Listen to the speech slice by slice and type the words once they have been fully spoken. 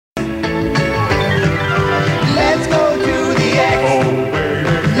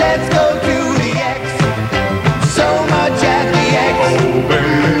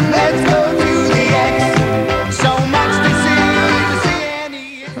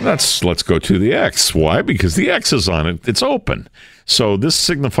Let's go to the X. Why? Because the X is on it. It's open. So this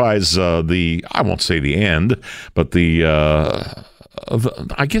signifies I won't say the end, but I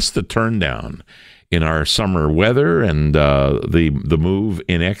guess the turn down in our summer weather and the move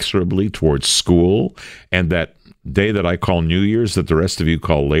inexorably towards school, and that day that I call New Year's that the rest of you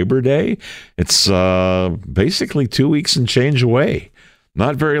call Labor Day. It's basically 2 weeks and change away.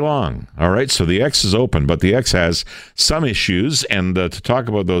 Not very long. All right, so the X is open, but the X has some issues, and to talk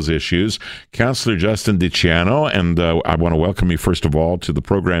about those issues, Councillor Justin DiCiano, and I want to welcome you first of all to the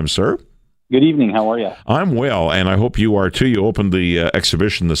program, sir. Good evening. How are you? I'm well, and I hope you are too. You opened the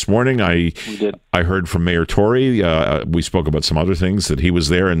exhibition this morning. We did. I heard from Mayor Tory. We spoke about some other things, that he was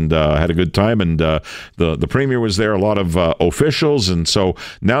there and had a good time, and the Premier was there, a lot of officials, and so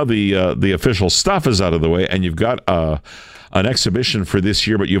now the official stuff is out of the way, and you've got an exhibition for this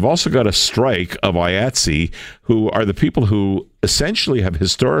year, but you've also got a strike of IATSE, who are the people who essentially have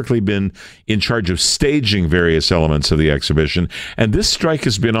historically been in charge of staging various elements of the exhibition. And this strike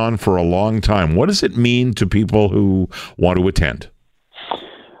has been on for a long time. What does it mean to people who want to attend?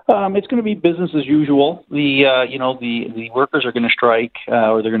 It's going to be business as usual. The workers are going to strike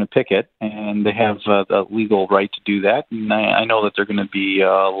or they're going to picket, and they have the legal right to do that. And I know that they're going to be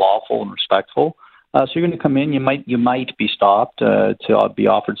lawful and respectful. So you're going to come in. You might be stopped to be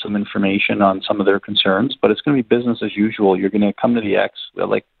offered some information on some of their concerns, but it's going to be business as usual. You're going to come to the X,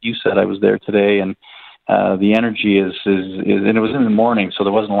 like you said. I was there today, and the energy is, and it was in the morning, so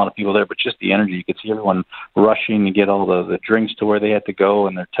there wasn't a lot of people there, but just the energy. You could see everyone rushing to get all the drinks to where they had to go,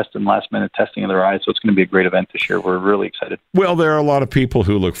 and they're testing last-minute testing of their eyes, so it's going to be a great event this year. We're really excited. Well, there are a lot of people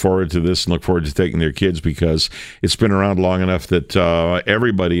who look forward to this and look forward to taking their kids, because it's been around long enough that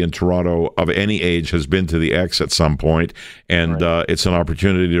everybody in Toronto of any age has been to the X at some point, and right. It's an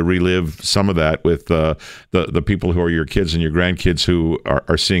opportunity to relive some of that with the people who are your kids and your grandkids who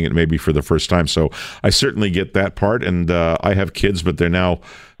are seeing it maybe for the first time. So I certainly get that part, and I have kids, but they're now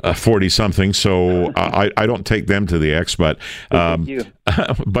 40-something, so I don't take them to the X, but I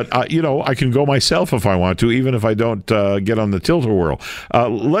can go myself if I want to, even if I don't get on the tilt-a-whirl.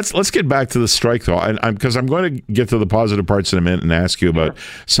 Let's get back to the strike, though, because I'm going to get to the positive parts in a minute and ask you about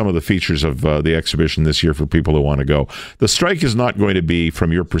some of the features of the exhibition this year for people who want to go. The strike is not going to be,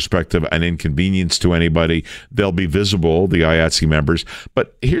 from your perspective, an inconvenience to anybody. They'll be visible, the IATSE members.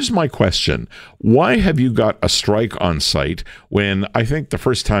 But here's my question. Why have you got a strike on site when I think the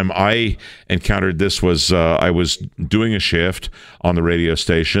first time I encountered this was I was doing a shift on the radio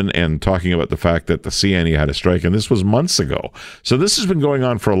station and talking about the fact that the CNE had a strike, and this was months ago. So this has been going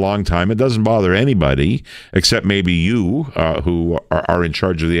on for a long time. It doesn't bother anybody except maybe you who are in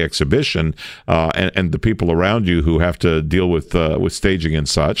charge of the exhibition and the people around you who have to deal with staging and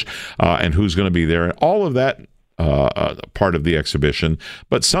such, and who's going to be there. And all of that part of the exhibition,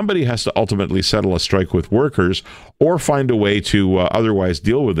 but somebody has to ultimately settle a strike with workers or find a way to otherwise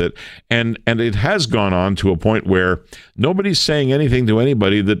deal with it, and it has gone on to a point where nobody's saying anything to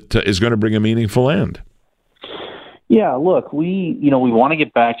anybody that is going to bring a meaningful end. Yeah, look, we want to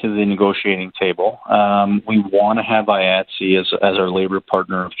get back to the negotiating table. We want to have IATSE as our labor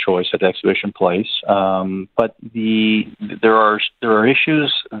partner of choice at Exhibition Place, but there are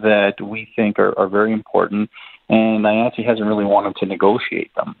issues that we think are very important, and IATSE hasn't really wanted to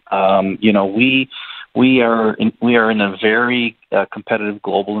negotiate them. We are in a very competitive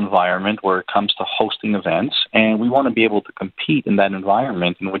global environment where it comes to hosting events, and we want to be able to compete in that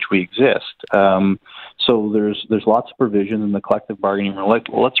environment in which we exist. So there's lots of provision in the collective bargaining agreement.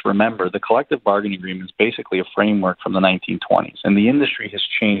 Let's remember, the collective bargaining agreement is basically a framework from the 1920s, and the industry has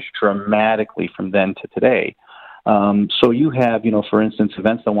changed dramatically from then to today. So you have, for instance,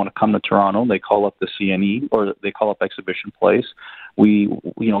 events that want to come to Toronto, they call up the CNE or they call up Exhibition Place. We,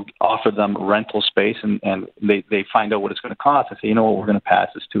 offer them rental space, and they find out what it's going to cost and say, you know what, we're going to pass,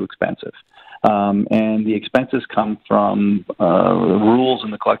 it's too expensive. And the expenses come from rules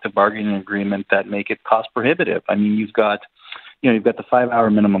in the collective bargaining agreement that make it cost prohibitive. I mean, you've got the 5-hour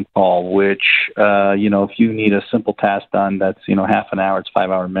minimum call, which, if you need a simple task done, that's, half an hour, it's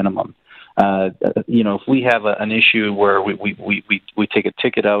 5-hour minimum. If we have an issue where we take a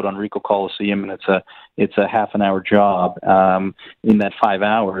ticket out on Ricoh Coliseum and it's a half an hour job in that 5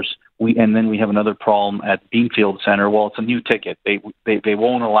 hours, and then we have another problem at Beanfield Center. Well, it's a new ticket. They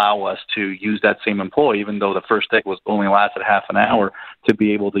won't allow us to use that same employee, even though the first ticket was only lasted half an hour, to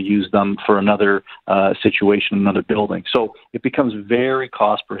be able to use them for another situation, another building. So it becomes very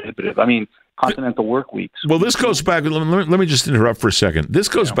cost prohibitive. I mean, continental work weeks. Well, this goes back. Let me just interrupt for a second. This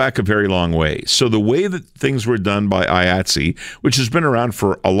goes back a very long way. So the way that things were done by IATSE, which has been around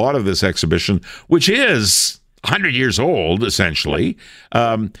for a lot of this exhibition, which is 100 years old, essentially.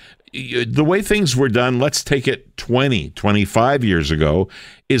 The way things were done, let's take it 20, 25 years ago,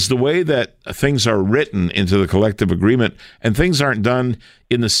 is the way that things are written into the collective agreement, and things aren't done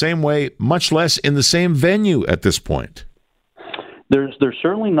in the same way, much less in the same venue at this point. They're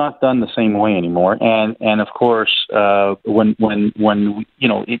certainly not done the same way anymore, and of course, when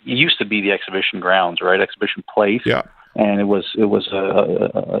it used to be the exhibition grounds, right, exhibition place, yeah. And it was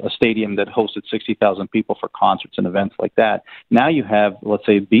a stadium that hosted 60,000 people for concerts and events like that. Now you have, let's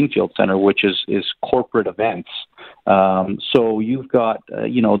say, Beanfield Center, which is corporate events. So you've got,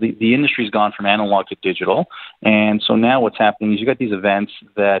 the industry's gone from analog to digital, and so now what's happening is you've got these events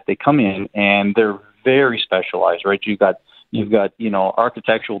that they come in and they're very specialized, right? You've got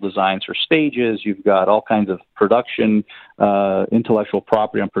architectural designs for stages. You've got all kinds of production, intellectual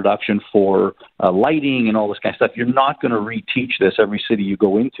property on production for lighting and all this kind of stuff. You're not going to reteach this every city you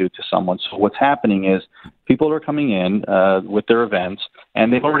go into to someone. So what's happening is people are coming in with their events,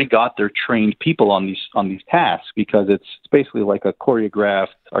 and they've already got their trained people on these tasks, because it's basically like a choreographed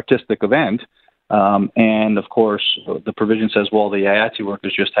artistic event. And of course, the provision says, well, the IATSE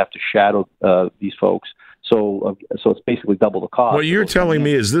workers just have to shadow these folks. So it's basically double the cost. What you're telling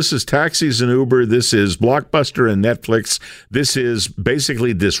me is this is taxis and Uber, this is Blockbuster and Netflix, this is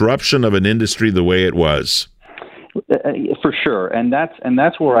basically disruption of an industry the way it was. For sure, and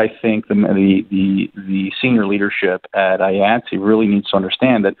that's where I think the senior leadership at IATSE really needs to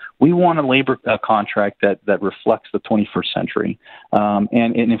understand that we want a labor contract that reflects the 21st century,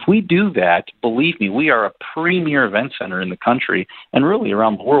 and if we do that, believe me, we are a premier event center in the country and really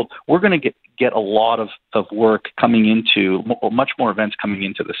around the world. We're going to get a lot of work coming into, much more events coming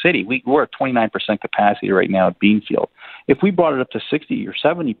into the city. We're at 29% capacity right now at Beanfield. If we brought it up to 60 or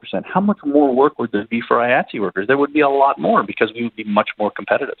 70%, how much more work would there be for IATSE workers? There would be a lot more, because we would be much more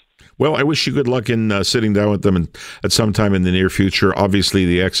competitive. Well, I wish you good luck in sitting down with them at some time in the near future. Obviously,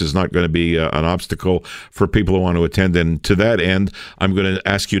 the X is not going to be an obstacle for people who want to attend. And to that end, I'm going to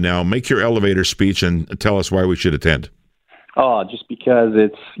ask you now, make your elevator speech and tell us why we should attend. Oh, just because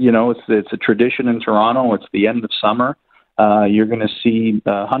it's a tradition in Toronto. It's the end of summer. You're going to see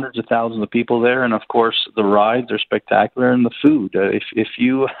hundreds of thousands of people there, and of course the rides are spectacular, and the food. If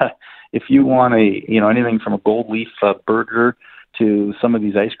you want anything from a gold leaf burger to some of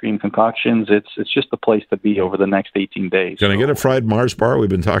these ice cream concoctions, it's just the place to be over the next 18 days. Can I get a fried Mars bar? We've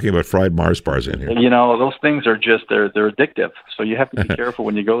been talking about fried Mars bars in here. Those things are just they're addictive. So you have to be careful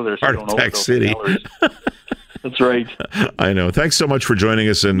when you go there. So Heart Attack City. That's right. I know. Thanks so much for joining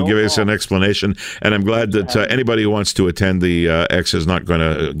us and giving us an explanation. And I'm glad that anybody who wants to attend the X is not going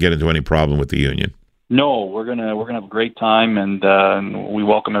to get into any problem with the union. No, we're gonna have a great time, and we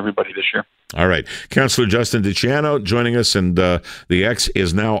welcome everybody this year. All right. Councillor Justin DiCiano joining us, and the X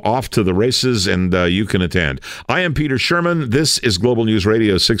is now off to the races, and you can attend. I am Peter Sherman. This is Global News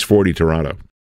Radio 640 Toronto.